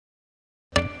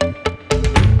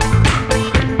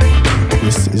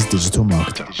is Digital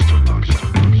Marketer.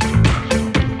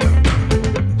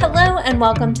 Hello and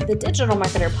welcome to the Digital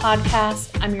Marketer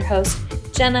Podcast. I'm your host,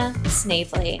 Jenna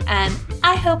Snavely, and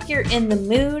I hope you're in the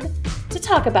mood to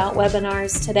talk about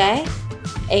webinars today.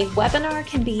 A webinar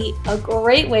can be a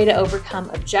great way to overcome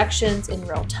objections in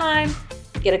real time,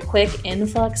 get a quick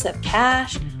influx of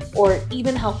cash, or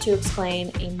even help to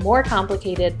explain a more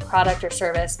complicated product or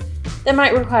service that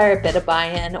might require a bit of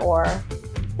buy-in or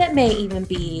that may even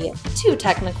be too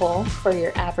technical for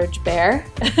your average bear.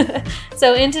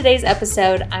 So in today's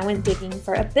episode, I went digging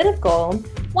for a bit of gold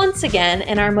once again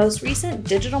in our most recent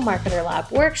Digital Marketer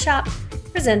Lab workshop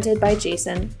presented by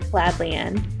Jason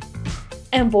Fladlien.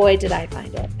 And boy, did I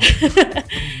find it.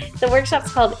 The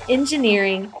workshop's called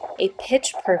Engineering a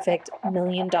Pitch Perfect $1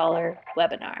 Million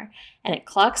Webinar. And it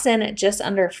clocks in at just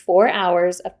under 4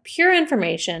 hours of pure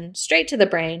information straight to the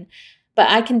brain. But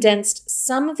I condensed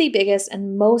some of the biggest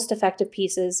and most effective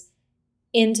pieces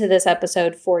into this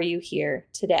episode for you here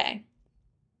today.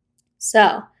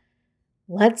 So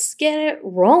let's get it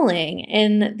rolling.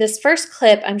 In this first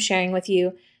clip I'm sharing with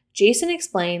you, Jason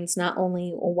explains not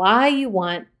only why you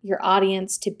want your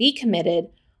audience to be committed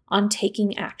on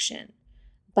taking action,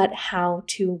 but how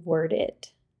to word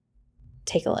it.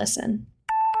 Take a listen.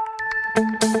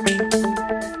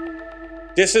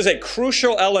 This is a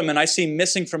crucial element I see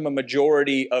missing from a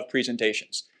majority of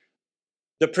presentations.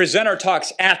 The presenter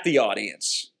talks at the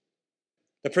audience.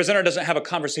 The presenter doesn't have a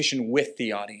conversation with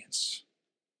the audience.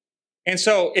 And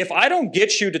so if I don't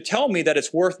get you to tell me that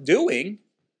it's worth doing,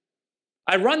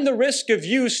 I run the risk of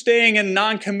you staying in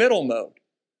non-committal mode.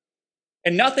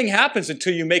 And nothing happens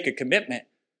until you make a commitment.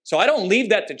 So I don't leave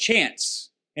that to chance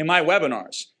in my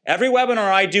webinars. Every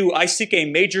webinar I do, I seek a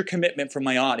major commitment from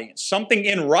my audience. Something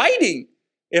in writing,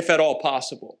 if at all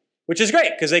possible. Which is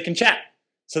great, because they can chat.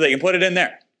 So they can put it in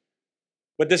there.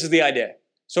 But this is the idea.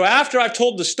 So after I've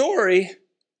told the story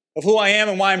of who I am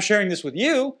and why I'm sharing this with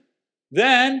you,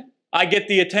 then I get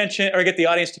the attention, or get the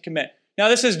audience to commit. Now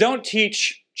this is don't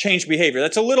teach, change behavior.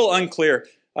 That's a little unclear.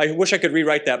 I wish I could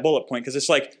rewrite that bullet point, because it's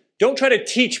like, don't try to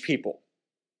teach people.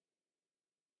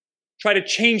 Try to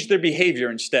change their behavior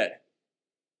instead.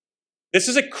 This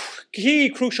is a key,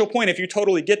 crucial point if you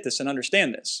totally get this and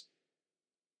understand this.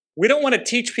 We don't want to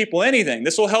teach people anything.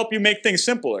 This will help you make things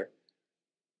simpler.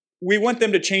 We want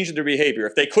them to change their behavior.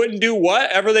 If they couldn't do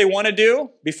whatever they want to do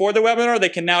before the webinar, they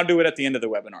can now do it at the end of the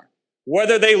webinar.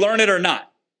 Whether they learn it or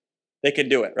not, they can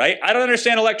do it, right? I don't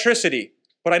understand electricity,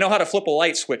 but I know how to flip a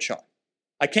light switch on.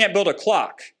 I can't build a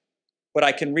clock, but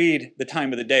I can read the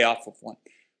time of the day off of one.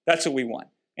 That's what we want.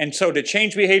 And so to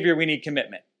change behavior, we need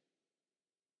commitment.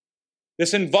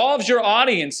 This involves your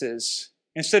audiences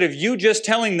instead of you just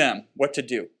telling them what to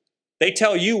do. They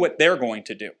tell you what they're going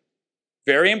to do.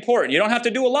 Very important. You don't have to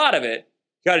do a lot of it.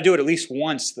 You got to do it at least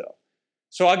once, though.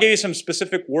 So I'll give you some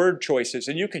specific word choices,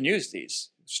 and you can use these.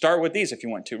 Start with these if you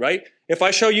want to, right? If I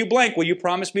show you blank, will you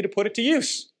promise me to put it to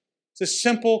use? It's a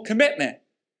simple commitment.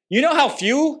 You know how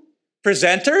few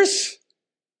presenters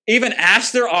even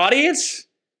ask their audience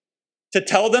to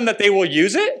tell them that they will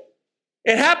use it?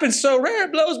 It happens so rare,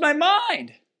 it blows my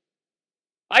mind.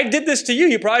 I did this to you.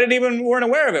 You probably didn't even weren't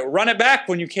aware of it. Run it back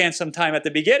when you can sometime at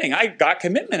the beginning. I got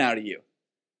commitment out of you.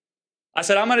 I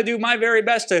said, I'm going to do my very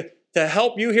best to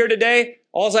help you here today.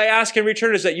 All I ask in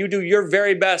return is that you do your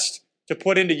very best to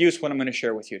put into use what I'm going to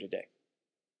share with you today.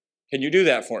 Can you do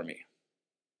that for me?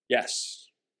 Yes.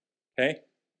 Okay.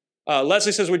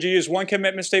 Leslie says, would you use one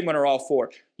commitment statement or all four?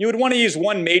 You would want to use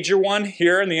one major one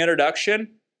here in the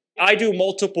introduction. I do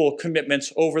multiple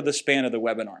commitments over the span of the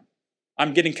webinar.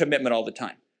 I'm getting commitment all the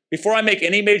time. Before I make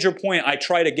any major point, I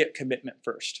try to get commitment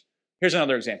first. Here's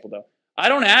another example, though. I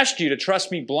don't ask you to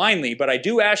trust me blindly, but I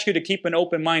do ask you to keep an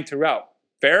open mind throughout.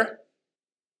 Fair?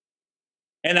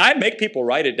 And I make people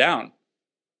write it down.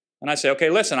 And I say, okay,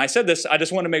 listen, I said this. I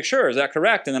just want to make sure. Is that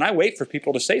correct? And then I wait for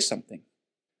people to say something.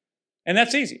 And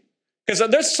that's easy. Because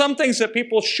there's some things that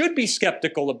people should be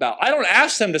skeptical about. I don't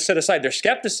ask them to set aside their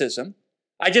skepticism.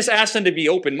 I just ask them to be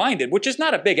open-minded, which is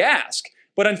not a big ask.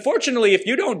 But unfortunately, if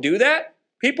you don't do that,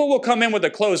 people will come in with a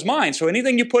closed mind. So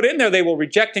anything you put in there, they will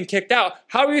reject and kick out.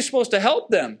 How are you supposed to help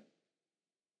them?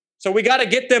 So we got to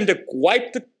get them to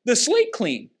wipe the slate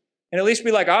clean and at least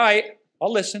be like, all right,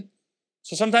 I'll listen.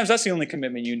 So sometimes that's the only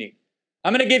commitment you need.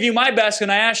 I'm going to give you my best,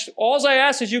 and all I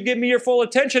ask is you give me your full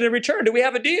attention in return. Do we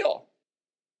have a deal?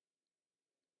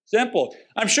 Simple.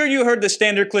 I'm sure you heard the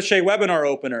standard cliche webinar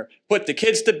opener. Put the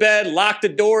kids to bed, lock the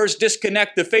doors,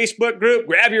 disconnect the Facebook group,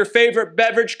 grab your favorite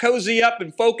beverage, cozy up,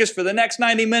 and focus for the next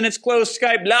 90 minutes, close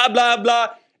Skype, blah, blah, blah.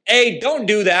 Don't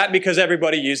do that because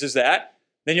everybody uses that.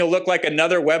 Then you'll look like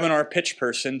another webinar pitch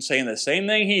person saying the same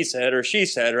thing he said or she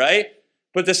said, right?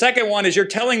 But the second one is you're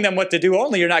telling them what to do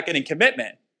only, you're not getting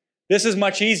commitment. This is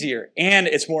much easier and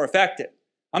it's more effective.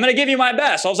 I'm going to give you my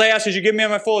best. All I ask is you give me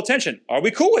my full attention. Are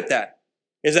we cool with that?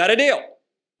 Is that a deal?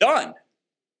 Done.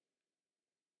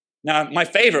 Now, my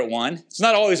favorite one, it's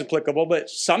not always applicable, but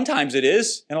sometimes it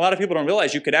is. And a lot of people don't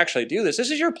realize you could actually do this.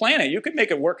 This is your planet. You can make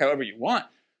it work however you want.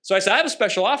 So I said, I have a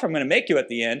special offer I'm going to make you at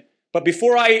the end. But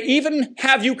before I even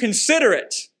have you consider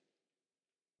it,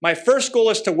 my first goal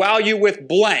is to wow you with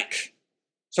blank.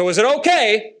 So is it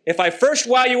okay if I first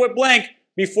wow you with blank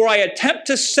before I attempt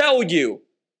to sell you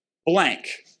blank?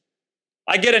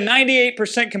 I get a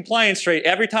 98% compliance rate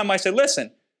every time I say,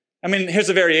 listen, I mean, here's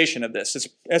a variation of this.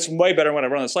 It's way better when I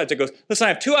run the slides. It goes, listen, I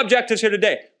have two objectives here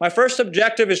today. My first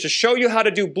objective is to show you how to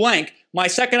do blank. My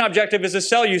second objective is to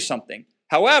sell you something.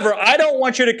 However, I don't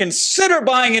want you to consider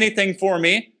buying anything from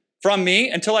me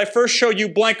until I first show you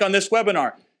blank on this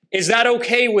webinar. Is that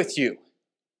okay with you?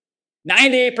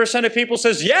 98% of people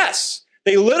says yes.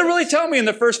 They literally tell me in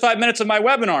the first 5 minutes of my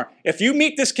webinar, if you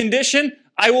meet this condition,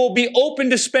 I will be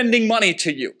open to spending money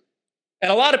to you.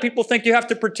 And a lot of people think you have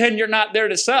to pretend you're not there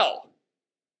to sell.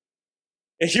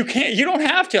 If you can't, you don't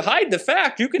have to hide the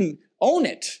fact. You can own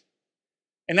it.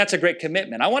 And that's a great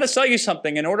commitment. I want to sell you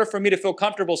something. In order for me to feel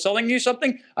comfortable selling you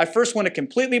something, I first want to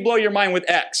completely blow your mind with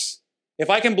X.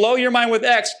 If I can blow your mind with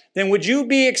X, then would you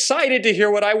be excited to hear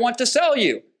what I want to sell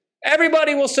you?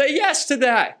 Everybody will say yes to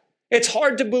that. It's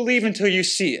hard to believe until you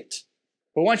see it.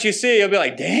 But once you see it, you'll be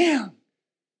like, damn,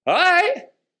 all right.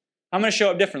 I'm going to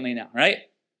show up differently now, right?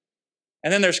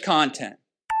 And then there's content.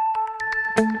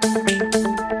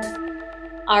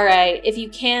 All right, if you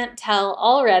can't tell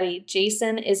already,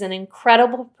 Jason is an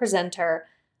incredible presenter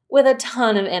with a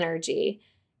ton of energy.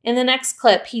 In the next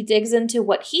clip, he digs into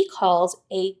what he calls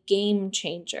a game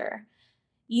changer.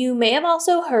 You may have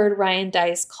also heard Ryan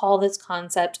Deiss call this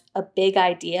concept a big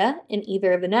idea in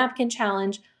either the Napkin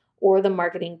Challenge or the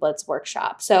Marketing Blitz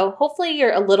workshop. So hopefully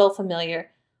you're a little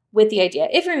familiar with the idea.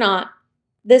 If you're not,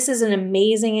 this is an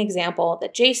amazing example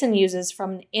that Jason uses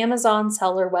from an Amazon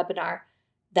seller webinar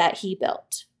that he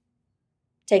built.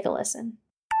 Take a listen.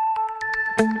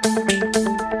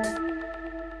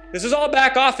 This is all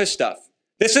back office stuff.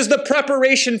 This is the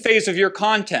preparation phase of your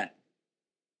content.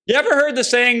 You ever heard the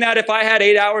saying that if I had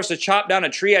 8 hours to chop down a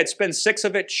tree, I'd spend 6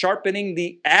 of it sharpening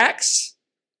the axe?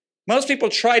 Most people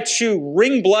try to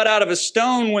wring blood out of a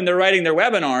stone when they're writing their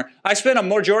webinar. I spend a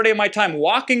majority of my time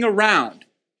walking around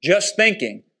just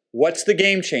thinking, what's the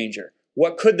game changer?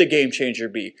 What could the game changer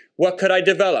be? What could I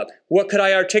develop? What could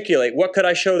I articulate? What could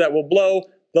I show that will blow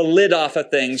the lid off of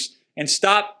things and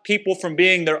stop people from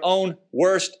being their own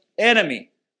worst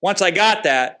enemy? Once I got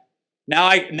that, now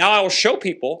I will show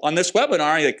people on this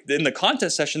webinar, like in the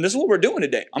content session, this is what we're doing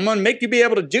today. I'm going to make you be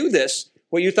able to do this.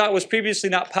 What you thought was previously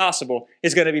not possible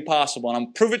is going to be possible. And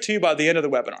I'll prove it to you by the end of the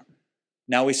webinar.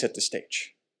 Now we set the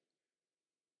stage.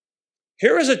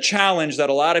 Here is a challenge that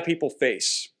a lot of people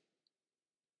face.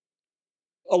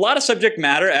 A lot of subject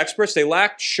matter experts, they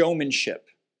lack showmanship.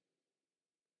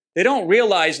 They don't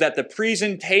realize that the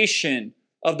presentation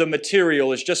of the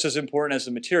material is just as important as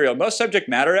the material. Most subject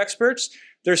matter experts,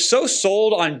 they're so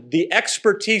sold on the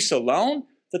expertise alone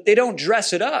that they don't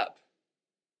dress it up.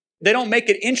 They don't make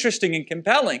it interesting and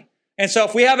compelling. And so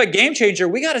if we have a game changer,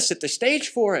 we got to set the stage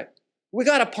for it. We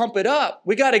got to pump it up.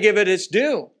 We got to give it its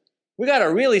due. We got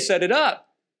to really set it up.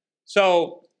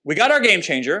 So we got our game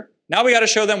changer. Now we got to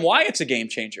show them why it's a game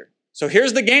changer. So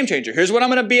here's the game changer. Here's what I'm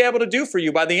going to be able to do for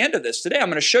you by the end of this. Today, I'm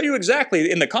going to show you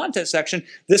exactly in the content section,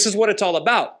 this is what it's all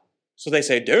about. So they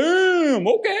say, damn,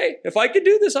 okay, if I could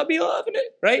do this, I'll be loving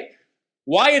it, right?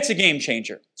 Why it's a game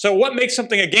changer. So what makes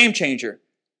something a game changer?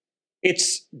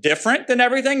 It's different than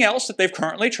everything else that they've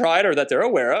currently tried or that they're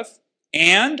aware of.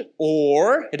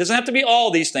 Or it doesn't have to be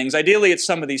all these things. Ideally, it's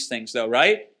some of these things though,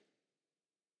 right?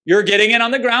 You're getting in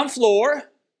on the ground floor.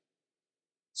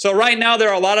 So right now, there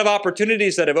are a lot of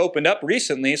opportunities that have opened up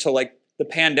recently. So like the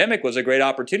pandemic was a great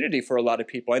opportunity for a lot of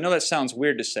people. I know that sounds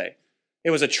weird to say.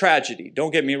 It was a tragedy.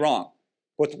 Don't get me wrong.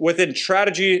 But within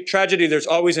tragedy, there's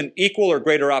always an equal or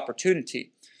greater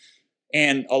opportunity.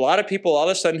 And a lot of people all of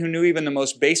a sudden who knew even the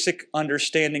most basic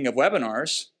understanding of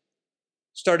webinars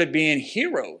started being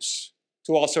heroes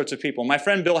to all sorts of people. My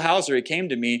friend Bill Hauser, he came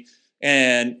to me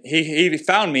and he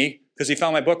found me because he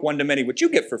found my book, One to Many, which you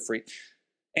get for free.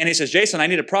 And he says, Jason, I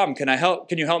need a problem. Can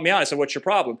you help me out? I said, what's your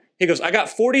problem? He goes, I got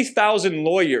 40,000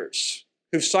 lawyers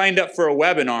who've signed up for a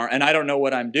webinar and I don't know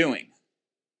what I'm doing.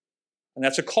 And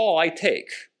that's a call I take.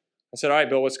 I said, all right,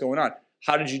 Bill, what's going on?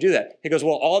 How did you do that? He goes,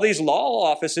 well, all these law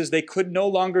offices, they could no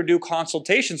longer do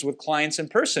consultations with clients in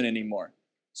person anymore.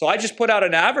 So I just put out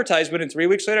an advertisement and 3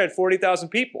 weeks later I had 40,000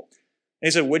 people. And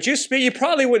he said, would you speak? You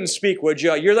probably wouldn't speak, would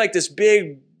you? You're like this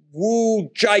big,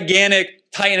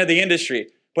 gigantic titan of the industry.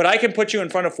 But I can put you in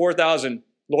front of 4,000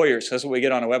 lawyers. That's what we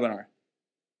get on a webinar.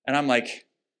 And I'm like,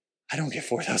 I don't get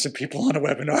 4,000 people on a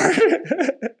webinar.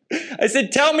 I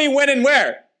said, tell me when and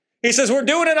where. He says, we're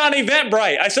doing it on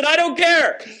Eventbrite. I said, I don't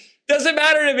care. Doesn't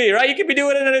matter to me, right? You could be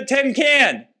doing it in a tin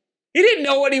can. He didn't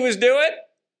know what he was doing.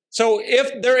 So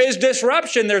if there is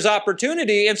disruption, there's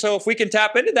opportunity. And so if we can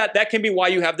tap into that, that can be why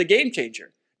you have the game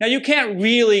changer. Now, you can't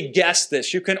really guess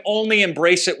this. You can only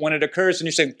embrace it when it occurs. And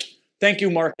you say, thank you,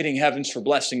 marketing heavens, for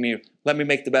blessing me. Let me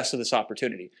make the best of this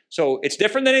opportunity. So it's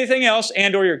different than anything else,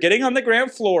 and or you're getting on the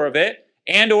ground floor of it,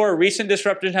 and or a recent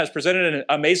disruption has presented an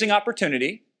amazing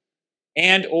opportunity,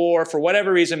 and or for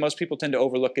whatever reason, most people tend to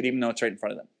overlook it even though it's right in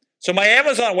front of them. So my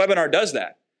Amazon webinar does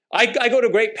that. I go to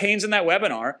great pains in that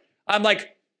webinar. I'm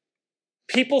like,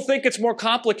 people think it's more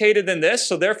complicated than this,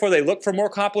 so therefore they look for more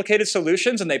complicated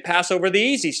solutions and they pass over the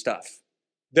easy stuff.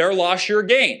 Their loss, your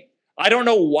gain. I don't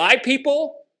know why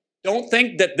people don't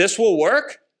think that this will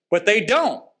work, but they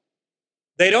don't.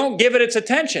 They don't give it its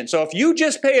attention. So if you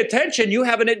just pay attention, you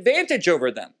have an advantage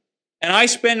over them. And I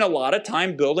spend a lot of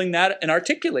time building that and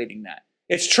articulating that.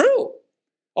 It's true.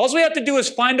 All we have to do is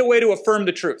find a way to affirm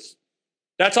the truth.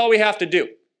 That's all we have to do.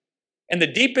 And the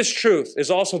deepest truth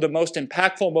is also the most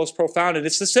impactful, most profound, and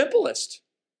it's the simplest.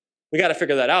 We got to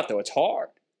figure that out, though. It's hard.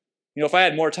 You know, if I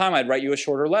had more time, I'd write you a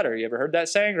shorter letter. You ever heard that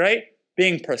saying, right?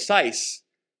 Being precise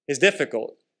is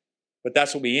difficult, but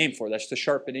that's what we aim for. That's the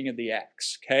sharpening of the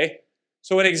axe, okay?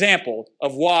 So an example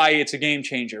of why it's a game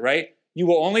changer, right? You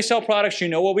will only sell products you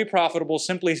know will be profitable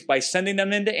simply by sending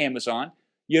them into Amazon.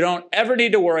 You don't ever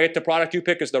need to worry if the product you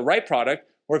pick is the right product,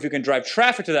 or if you can drive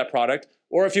traffic to that product,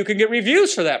 or if you can get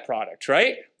reviews for that product,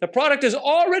 right? The product is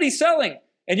already selling,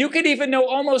 and you can even know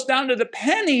almost down to the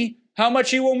penny how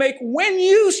much you will make when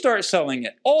you start selling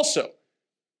it. Also,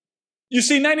 you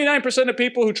see 99% of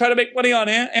people who try to make money on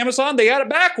Amazon, they got it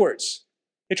backwards.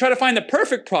 They try to find the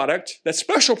perfect product, that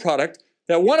special product,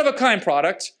 that one-of-a-kind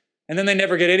product, and then they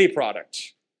never get any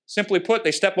product. Simply put,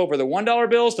 they step over the $1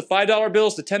 bills, the $5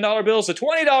 bills, the $10 bills, the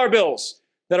 $20 bills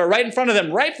that are right in front of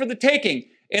them, right for the taking,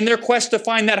 in their quest to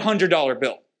find that $100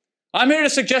 bill. I'm here to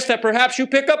suggest that perhaps you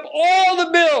pick up all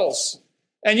the bills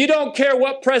and you don't care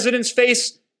what president's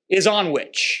face is on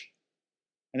which.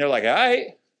 And they're like, all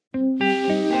right.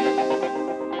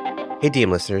 Hey DM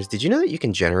listeners, did you know that you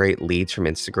can generate leads from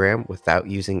Instagram without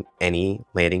using any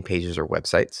landing pages or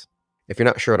websites? If you're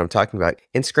not sure what I'm talking about,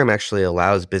 Instagram actually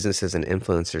allows businesses and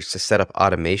influencers to set up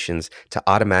automations to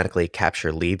automatically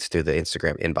capture leads through the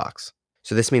Instagram inbox.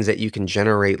 So this means that you can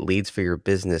generate leads for your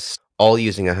business all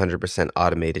using 100%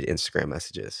 automated Instagram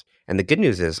messages. And the good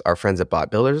news is our friends at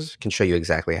Bot Builders can show you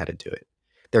exactly how to do it.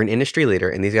 They're an industry leader,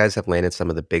 and these guys have landed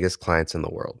some of the biggest clients in the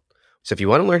world. So if you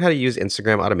want to learn how to use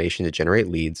Instagram automation to generate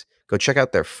leads, go check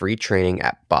out their free training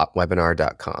at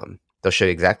botwebinar.com. They'll show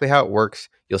you exactly how it works.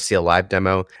 You'll see a live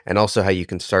demo, and also how you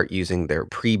can start using their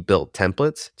pre-built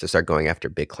templates to start going after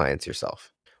big clients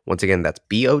yourself. Once again, that's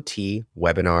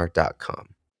botwebinar.com.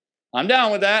 I'm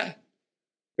down with that.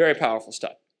 Very powerful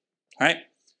stuff. All right.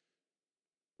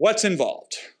 What's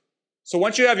involved? So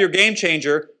once you have your game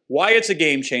changer, why it's a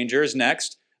game changer is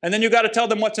next. And then you got to tell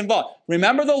them what's involved.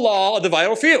 Remember the law of the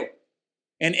vital few.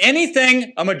 In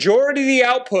anything, a majority of the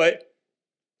output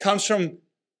comes from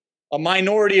a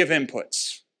minority of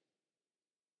inputs.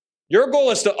 Your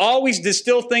goal is to always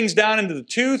distill things down into the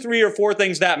 2, 3, or 4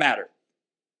 things that matter.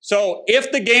 So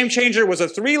if the game changer was a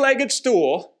 3-legged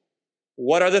stool,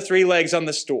 what are the 3 legs on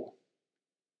the stool?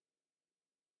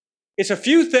 It's a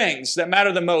few things that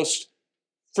matter the most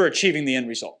for achieving the end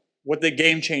result, what the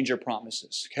game changer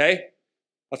promises, okay?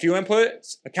 A few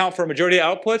inputs account for a majority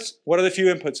of outputs. What are the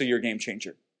few inputs of your game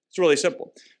changer? It's really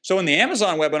simple. So in the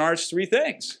Amazon webinar, it's 3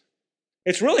 things.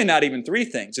 It's really not even 3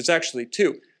 things. It's actually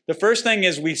 2. The first thing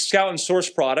is we scout and source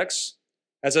products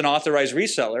as an authorized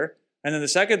reseller. And then the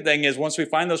second thing is once we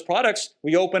find those products,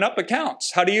 we open up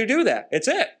accounts. How do you do that? It's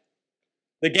it.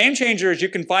 The game changer is you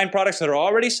can find products that are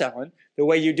already selling. The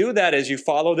way you do that is you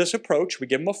follow this approach. We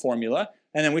give them a formula,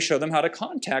 and then we show them how to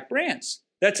contact brands.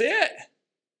 That's it.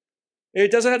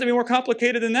 It doesn't have to be more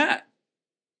complicated than that.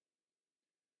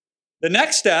 The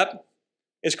next step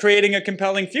is creating a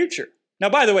compelling future. Now,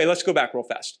 by the way, let's go back real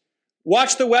fast.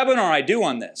 Watch the webinar I do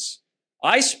on this.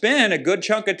 I spend a good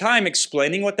chunk of time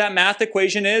explaining what that math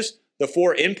equation is, the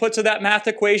 4 inputs of that math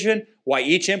equation, why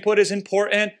each input is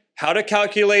important, how to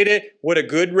calculate it, what a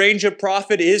good range of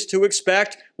profit is to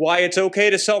expect, why it's okay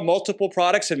to sell multiple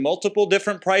products in multiple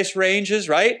different price ranges,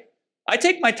 right? I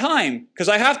take my time because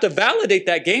I have to validate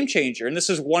that game changer, and this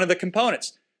is one of the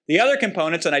components. The other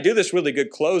components, and I do this really good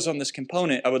close on this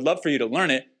component, I would love for you to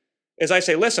learn it, is I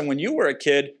say, listen, when you were a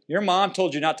kid, your mom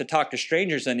told you not to talk to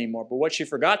strangers anymore, but what she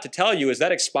forgot to tell you is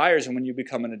that expires when you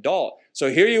become an adult. So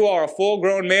here you are, a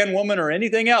full-grown man, woman, or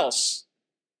anything else,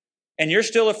 and you're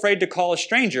still afraid to call a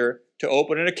stranger to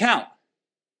open an account.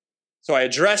 So I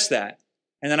address that,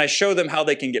 and then I show them how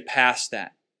they can get past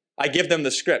that. I give them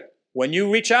the script. When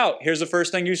you reach out, here's the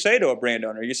first thing you say to a brand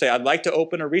owner. You say, I'd like to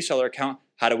open a reseller account.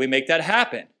 How do we make that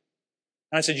happen?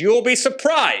 And I said, you will be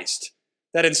surprised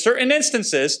that in certain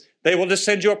instances, they will just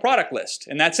send you a product list,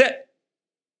 and that's it.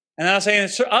 And then I'll say, in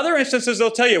other instances,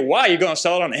 they'll tell you, why, you going to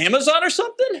sell it on Amazon or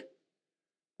something?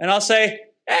 And I'll say,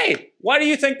 hey, why do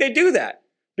you think they do that?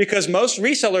 Because most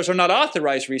resellers are not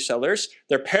authorized resellers.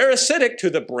 They're parasitic to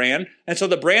the brand, and so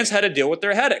the brands had to deal with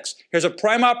their headaches. Here's a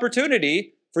prime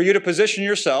opportunity for you to position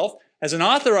yourself as an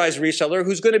authorized reseller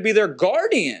who's going to be their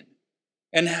guardian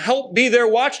and help be their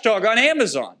watchdog on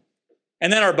Amazon.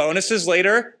 And then our bonuses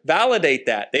later validate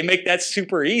that. They make that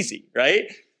super easy,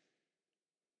 right?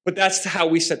 But that's how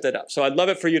we set that up. So I'd love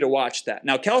it for you to watch that.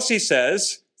 Now, Kelsey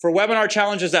says, for webinar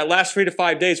challenges that last 3 to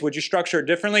 5 days, would you structure it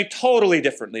differently? Totally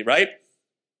differently, right?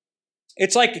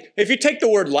 It's like if you take the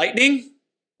word lightning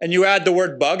and you add the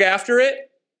word bug after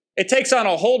it, it takes on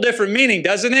a whole different meaning,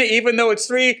 doesn't it? Even though it's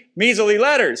 3 measly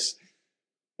letters.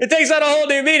 It takes on a whole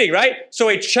new meaning, right? So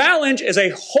a challenge is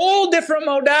a whole different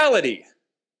modality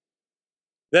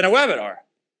than a webinar.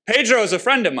 Pedro is a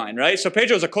friend of mine, right? So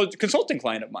Pedro is a consulting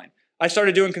client of mine. I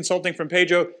started doing consulting from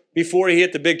Pedro before he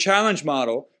hit the big challenge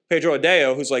model. Pedro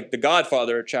Adeo, who's like the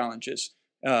godfather of challenges.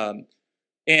 And,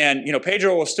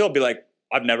 Pedro will still be like,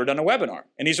 I've never done a webinar.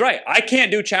 And he's right. I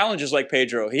can't do challenges like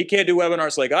Pedro. He can't do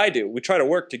webinars like I do. We try to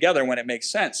work together when it makes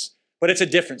sense. But it's a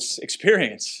different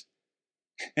experience.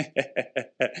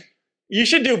 You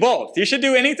should do both. You should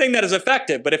do anything that is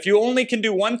effective. But if you only can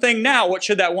do one thing now, what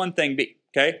should that one thing be?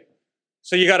 Okay?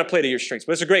 So you got to play to your strengths.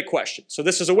 But it's a great question. So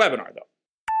this is a webinar, though.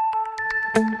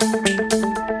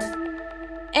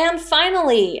 And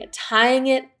finally, tying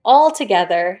it all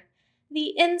together,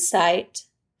 the insight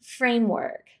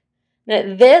framework.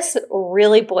 Now, this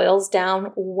really boils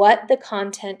down what the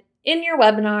content in your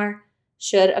webinar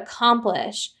should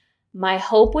accomplish. My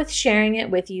hope with sharing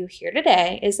it with you here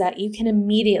today is that you can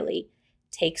immediately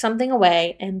take something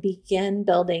away and begin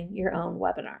building your own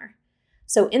webinar.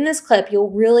 So in this clip,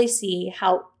 you'll really see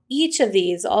how each of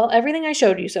these, everything I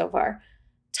showed you so far,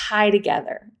 tie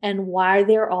together and why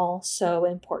they're all so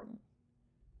important.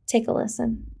 Take a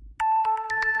listen.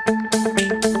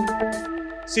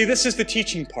 See, this is the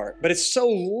teaching part, but it's so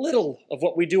little of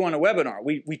what we do on a webinar.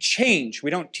 We change, we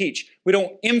don't teach. We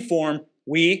don't inform,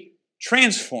 we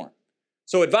transform.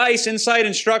 So advice, insight,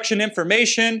 instruction,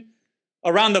 information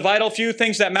around the vital few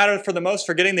things that matter for the most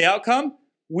for getting the outcome,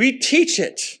 we teach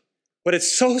it, but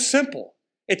it's so simple.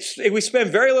 We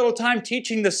spend very little time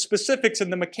teaching the specifics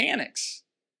and the mechanics.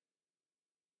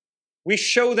 We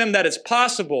show them that it's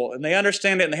possible, and they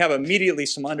understand it, and they have immediately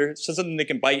something they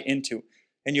can bite into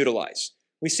and utilize.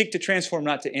 We seek to transform,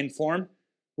 not to inform.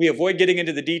 We avoid getting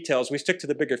into the details. We stick to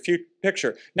the bigger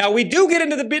picture. Now, we do get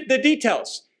into the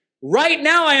details. Right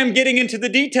now, I am getting into the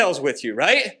details with you,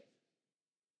 right?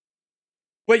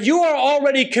 But you are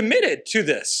already committed to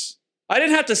this. I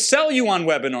didn't have to sell you on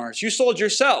webinars. You sold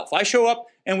yourself. I show up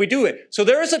and we do it. So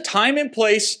there is a time and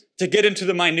place to get into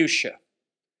the minutia.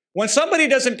 When somebody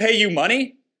doesn't pay you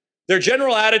money, their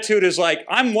general attitude is like,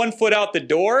 I'm 1 foot out the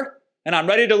door and I'm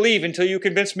ready to leave until you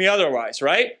convince me otherwise,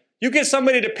 right? You get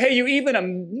somebody to pay you even a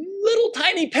little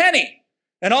tiny penny,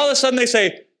 and all of a sudden they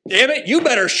say, damn it, you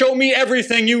better show me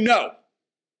everything you know.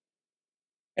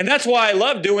 And that's why I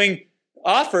love doing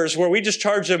offers where we just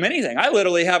charge them anything. I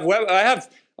literally have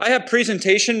I have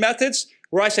presentation methods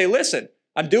where I say, listen,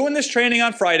 I'm doing this training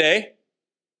on Friday.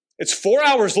 It's 4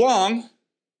 hours long,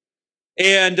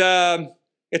 and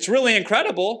it's really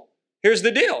incredible. Here's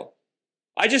the deal.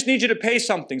 I just need you to pay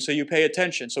something so you pay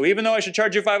attention. So even though I should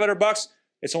charge you $500,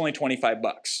 it's only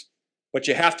 $25. But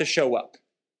you have to show up.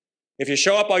 If you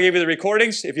show up, I'll give you the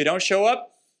recordings. If you don't show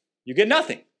up, you get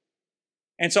nothing.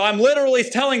 And so I'm literally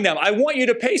telling them, I want you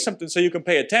to pay something so you can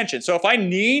pay attention. So if I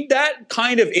need that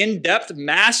kind of in-depth,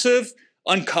 massive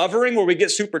uncovering where we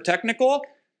get super technical,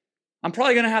 I'm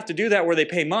probably going to have to do that where they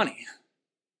pay money.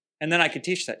 And then I can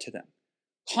teach that to them.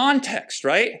 Context,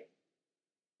 right?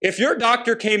 If your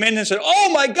doctor came in and said,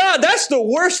 oh my God, that's the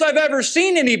worst I've ever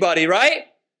seen anybody, right?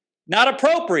 Not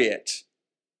appropriate.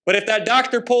 But if that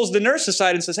doctor pulls the nurse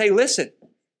aside and says, hey, listen,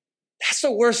 that's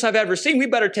the worst I've ever seen. We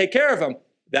better take care of him.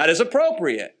 That is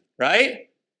appropriate, right?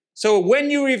 So when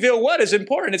you reveal what is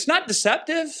important, it's not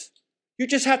deceptive. You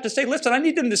just have to say, listen, I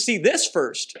need them to see this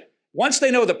first. Once they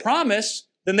know the promise,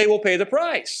 then they will pay the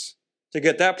price to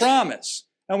get that promise.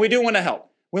 And we do want to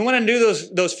help. We want to do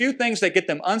those few things that get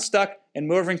them unstuck and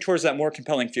moving towards that more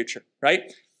compelling future,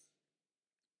 right?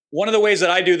 One of the ways that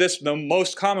I do this, the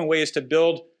most common way, is to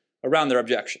build around their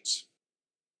objections.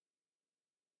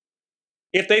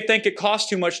 If they think it costs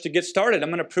too much to get started, I'm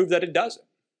going to prove that it doesn't.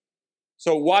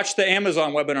 So watch the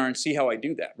Amazon webinar and see how I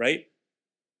do that, right?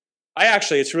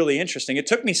 It's really interesting. It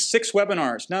took me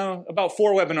about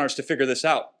 4 webinars to figure this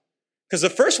out. Because the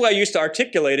first way I used to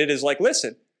articulate it is like,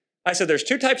 listen, I said there's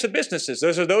 2 types of businesses.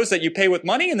 Those are those that you pay with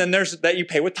money, and then there's that you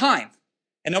pay with time.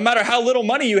 And no matter how little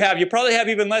money you have, you probably have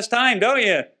even less time, don't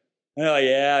you? And they're like,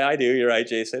 yeah, I do. You're right,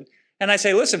 Jason. And I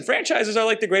say, listen, franchises are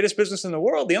like the greatest business in the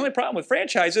world. The only problem with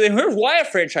franchises, and here's why a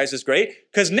franchise is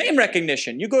great, because name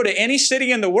recognition. You go to any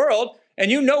city in the world,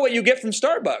 and you know what you get from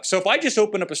Starbucks. So if I just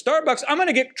open up a Starbucks, I'm going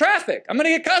to get traffic. I'm going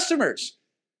to get customers.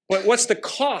 But what's the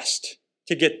cost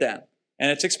to get them?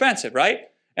 And it's expensive, right?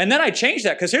 And then I changed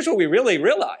that, because here's what we really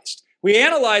realized. We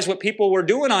analyzed what people were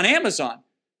doing on Amazon.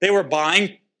 They were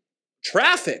buying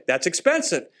traffic. That's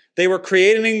expensive. They were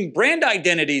creating brand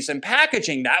identities and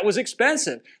packaging. That was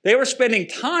expensive. They were spending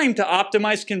time to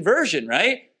optimize conversion,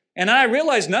 right? And then I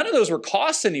realized none of those were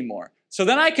costs anymore. So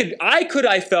then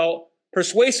I felt,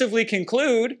 persuasively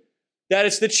conclude that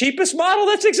it's the cheapest model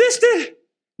that's existed.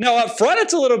 Now, up front,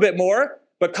 it's a little bit more,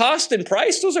 but cost and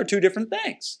price, those are 2 different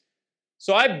things.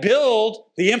 So I build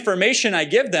the information I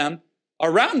give them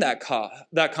around that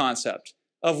concept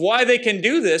of why they can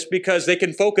do this, because they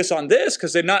can focus on this,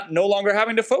 because they're no longer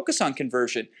having to focus on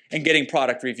conversion and getting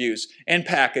product reviews and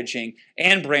packaging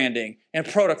and branding and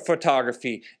product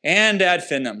photography and ad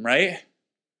finem, right?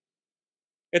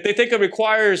 If they think it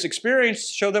requires experience,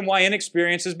 show them why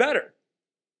inexperience is better.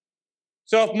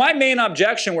 So if my main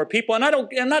objection were people, and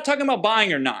I'm not talking about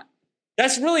buying or not.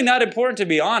 That's really not important to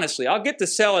me, honestly. I'll get to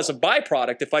sell as a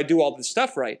byproduct if I do all this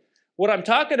stuff right. What I'm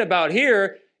talking about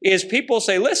here is people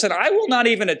say, listen, I will not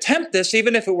even attempt this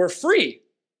even if it were free,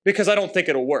 because I don't think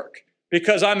it'll work,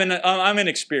 because I'm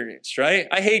inexperienced, right?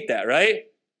 I hate that, right?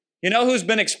 You know who's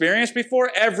been experienced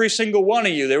before? Every single one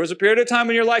of you. There was a period of time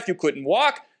in your life you couldn't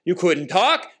walk, you couldn't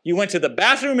talk, you went to the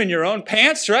bathroom in your own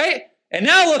pants, right? And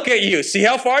now look at you. See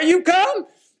how far you've come?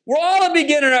 We're all a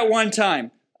beginner at one time.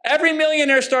 Every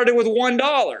millionaire started with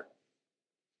 $1.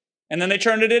 And then they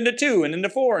turned it into 2, and into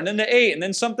 4, and into 8, and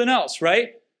then something else,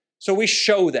 right? So we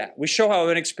show that. We show how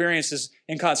inexperience is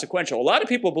inconsequential. A lot of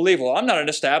people believe, well, I'm not an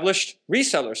established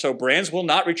reseller, so brands will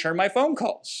not return my phone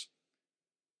calls.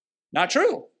 Not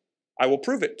true. I will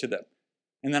prove it to them.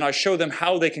 And then I show them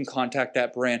how they can contact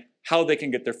that brand, how they can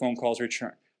get their phone calls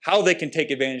returned, how they can take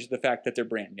advantage of the fact that they're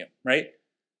brand new, right?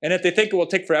 And if they think it will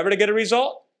take forever to get a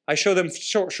result, I show them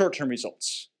short-term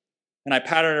results. And I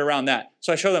pattern it around that.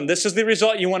 So I show them, this is the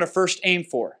result you want to first aim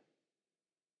for.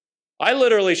 I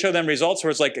literally show them results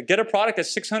where it's like, get a product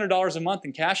that's $600 a month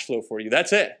in cash flow for you.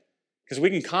 That's it. Because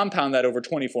we can compound that over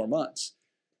 24 months.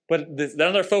 But then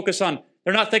they're focused on,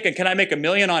 they're not thinking, can I make $1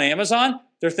 million on Amazon?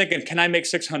 They're thinking, can I make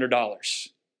 $600?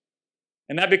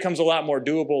 And that becomes a lot more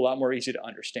doable, a lot more easy to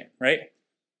understand, right?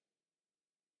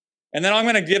 And then I'm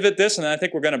going to give it this, and then I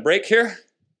think we're going to break here.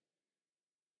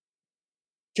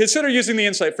 Consider using the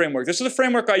Insight framework. This is a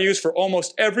framework I use for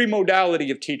almost every modality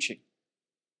of teaching.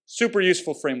 Super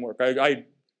useful framework. I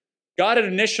got it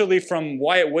initially from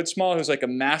Wyatt Woodsmall, who's like a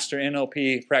master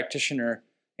NLP practitioner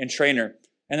and trainer.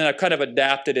 And then I've kind of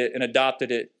adapted it and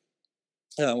adopted it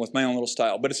with my own little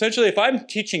style. But essentially, if I'm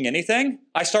teaching anything,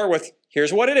 I start with,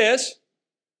 here's what it is.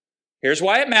 Here's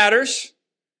why it matters.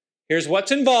 Here's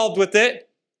what's involved with it.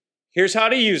 Here's how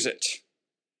to use it.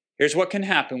 Here's what can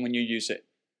happen when you use it.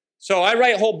 So I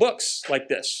write whole books like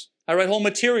this. I write whole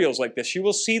materials like this. You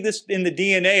will see this in the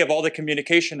DNA of all the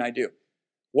communication I do.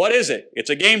 What is it?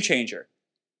 It's a game changer.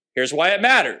 Here's why it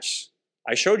matters.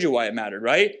 I showed you why it mattered,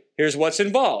 right? Here's what's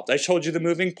involved. I told you the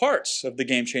moving parts of the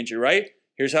game changer, right?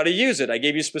 Here's how to use it. I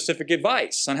gave you specific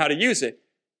advice on how to use it.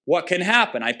 What can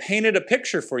happen? I painted a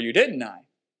picture for you, didn't I?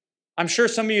 I'm sure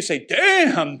some of you say,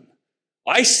 damn,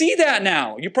 I see that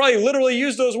now. You probably literally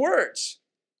use those words.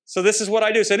 So this is what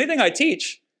I do. So anything I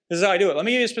teach, this is how I do it. Let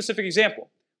me give you a specific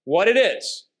example. What it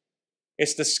is.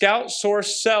 It's the scout,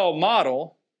 source, sell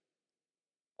model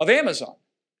of Amazon.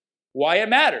 Why it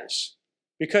matters.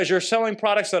 Because you're selling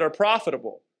products that are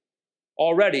profitable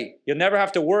already. You'll never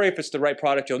have to worry if it's the right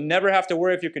product. You'll never have to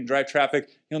worry if you can drive traffic.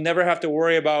 You'll never have to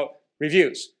worry about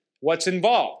reviews. What's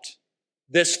involved?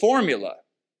 This formula.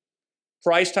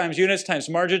 Price times units times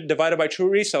margin divided by true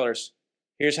resellers.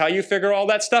 Here's how you figure all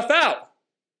that stuff out.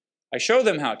 I show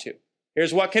them how to.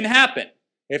 Here's what can happen.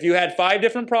 If you had 5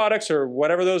 different products or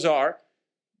whatever those are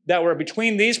that were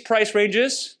between these price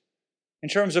ranges, In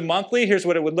terms of monthly, here's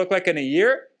what it would look like in a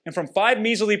year. And from 5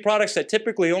 measly products that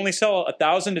typically only sell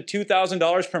 $1,000 to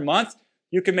 $2,000 per month,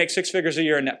 you can make 6 figures a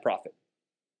year in net profit.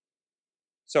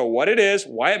 So what it is,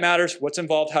 why it matters, what's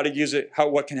involved, how to use it,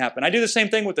 what can happen. I do the same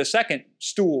thing with the second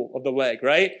stool of the leg,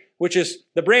 right? Which is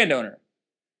the brand owner.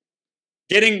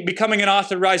 Becoming an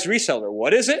authorized reseller.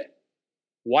 What is it?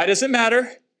 Why does it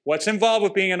matter? What's involved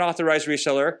with being an authorized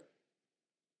reseller?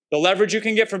 The leverage you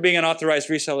can get from being an authorized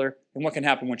reseller, and what can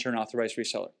happen once you're an authorized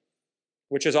reseller,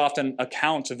 which is often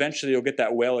accounts. Eventually, you'll get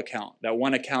that whale account, that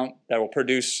one account that will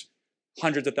produce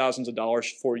hundreds of thousands of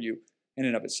dollars for you in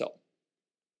and of itself.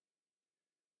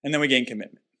 And then we gain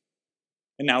commitment.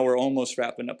 And now we're almost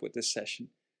wrapping up with this session.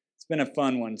 It's been a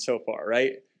fun one so far,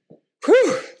 right?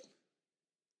 Whew!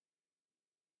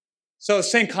 So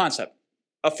same concept.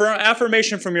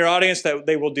 Affirmation from your audience that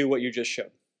they will do what you just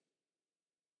showed.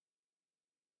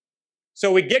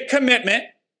 So we get commitment.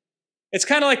 It's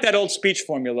kind of like that old speech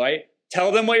formula, right?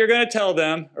 Tell them what you're going to tell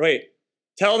them.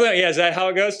 Tell them, is that how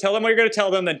it goes? Tell them what you're going to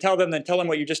tell them, then tell them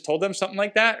what you just told them, something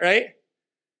like that, right?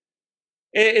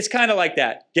 It's kind of like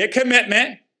that. Get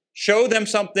commitment, show them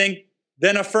something,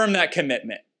 then affirm that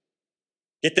commitment.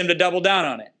 Get them to double down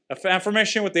on it.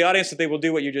 Affirmation with the audience that they will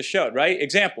do what you just showed, right?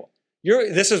 Example,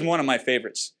 this is one of my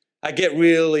favorites. I get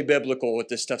really biblical with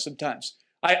this stuff sometimes.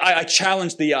 I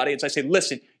challenge the audience. I say,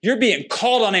 listen, you're being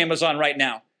called on Amazon right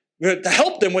now to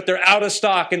help them with their out of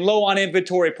stock and low on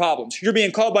inventory problems. You're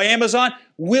being called by Amazon.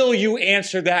 Will you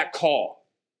answer that call?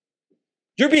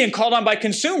 You're being called on by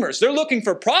consumers. They're looking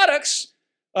for products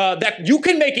that you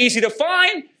can make easy to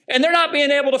find, and they're not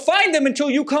being able to find them until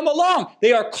you come along.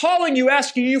 They are calling you,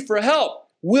 asking you for help.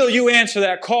 Will you answer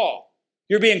that call?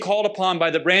 You're being called upon by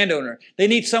the brand owner. They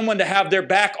need someone to have their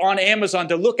back on Amazon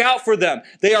to look out for them.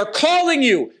 They are calling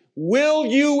you. Will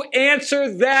you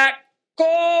answer that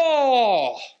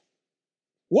call?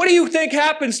 What do you think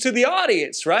happens to the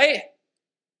audience, right?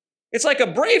 It's like a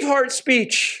Braveheart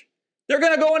speech. They're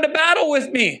going to go into battle with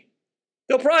me.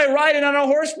 They'll probably ride in on a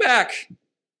horseback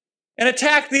and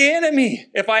attack the enemy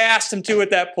if I ask them to at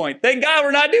that point. Thank God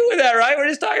we're not doing that, right? We're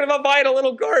just talking about buying a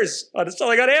little course on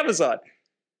something on Amazon.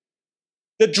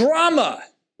 The drama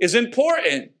is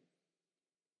important.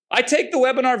 I take the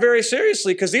webinar very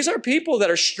seriously because these are people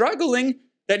that are struggling,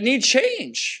 that need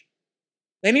change.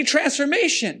 They need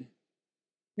transformation.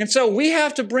 And so we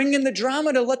have to bring in the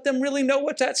drama to let them really know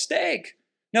what's at stake.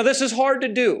 Now, this is hard to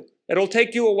do. It'll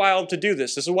take you a while to do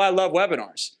this. This is why I love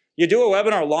webinars. You do a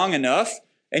webinar long enough,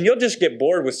 and you'll just get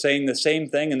bored with saying the same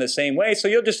thing in the same way, so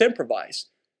you'll just improvise.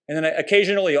 And then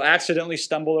occasionally you'll accidentally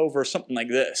stumble over something like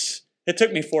this. It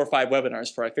took me 4 or 5 webinars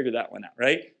before I figured that one out,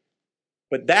 right?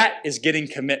 But that is getting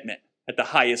commitment at the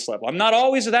highest level. I'm not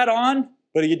always that on,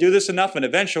 but you do this enough, and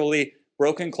eventually,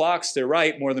 broken clocks, they're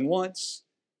right more than once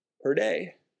per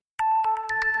day.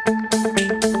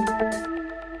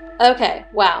 Okay,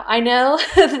 wow. I know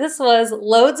this was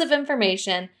loads of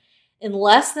information in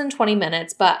less than 20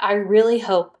 minutes, but I really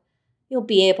hope you'll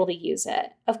be able to use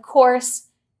it. Of course,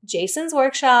 Jason's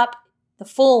workshop, the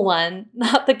full one,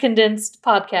 not the condensed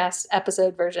podcast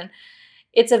episode version,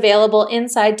 it's available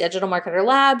inside Digital Marketer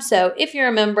Lab. So if you're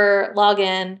a member, log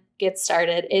in, get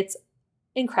started. It's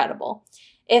incredible.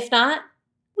 If not,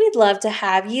 we'd love to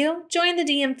have you join the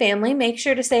DM family. Make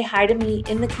sure to say hi to me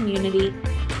in the community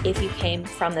if you came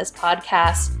from this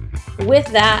podcast. With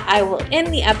that, I will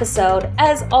end the episode.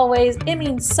 As always, it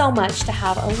means so much to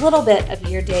have a little bit of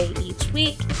your day each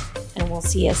week. And we'll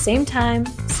see you same time,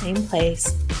 same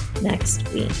place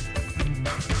next week.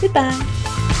 Goodbye.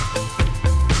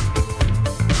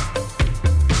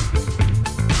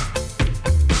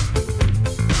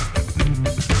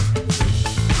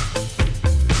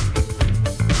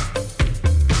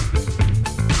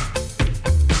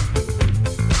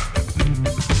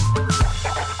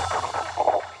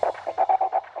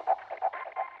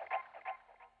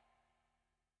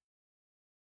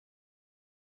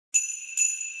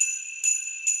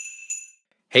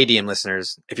 Hey DM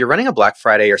listeners, if you're running a Black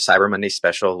Friday or Cyber Monday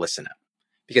special, listen up.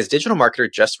 Because Digital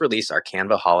Marketer just released our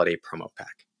Canva Holiday Promo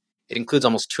Pack. It includes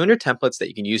almost 200 templates that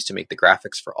you can use to make the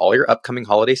graphics for all your upcoming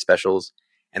holiday specials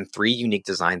and 3 unique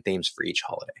design themes for each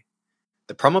holiday.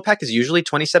 The promo pack is usually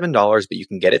 $27, but you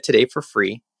can get it today for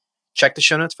free. Check the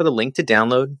show notes for the link to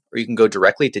download, or you can go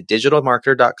directly to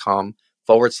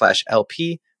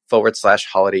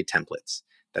digitalmarketer.com/LP/holiday templates.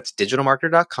 That's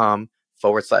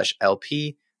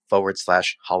digitalmarketer.com/LP/holiday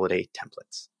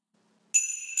templates.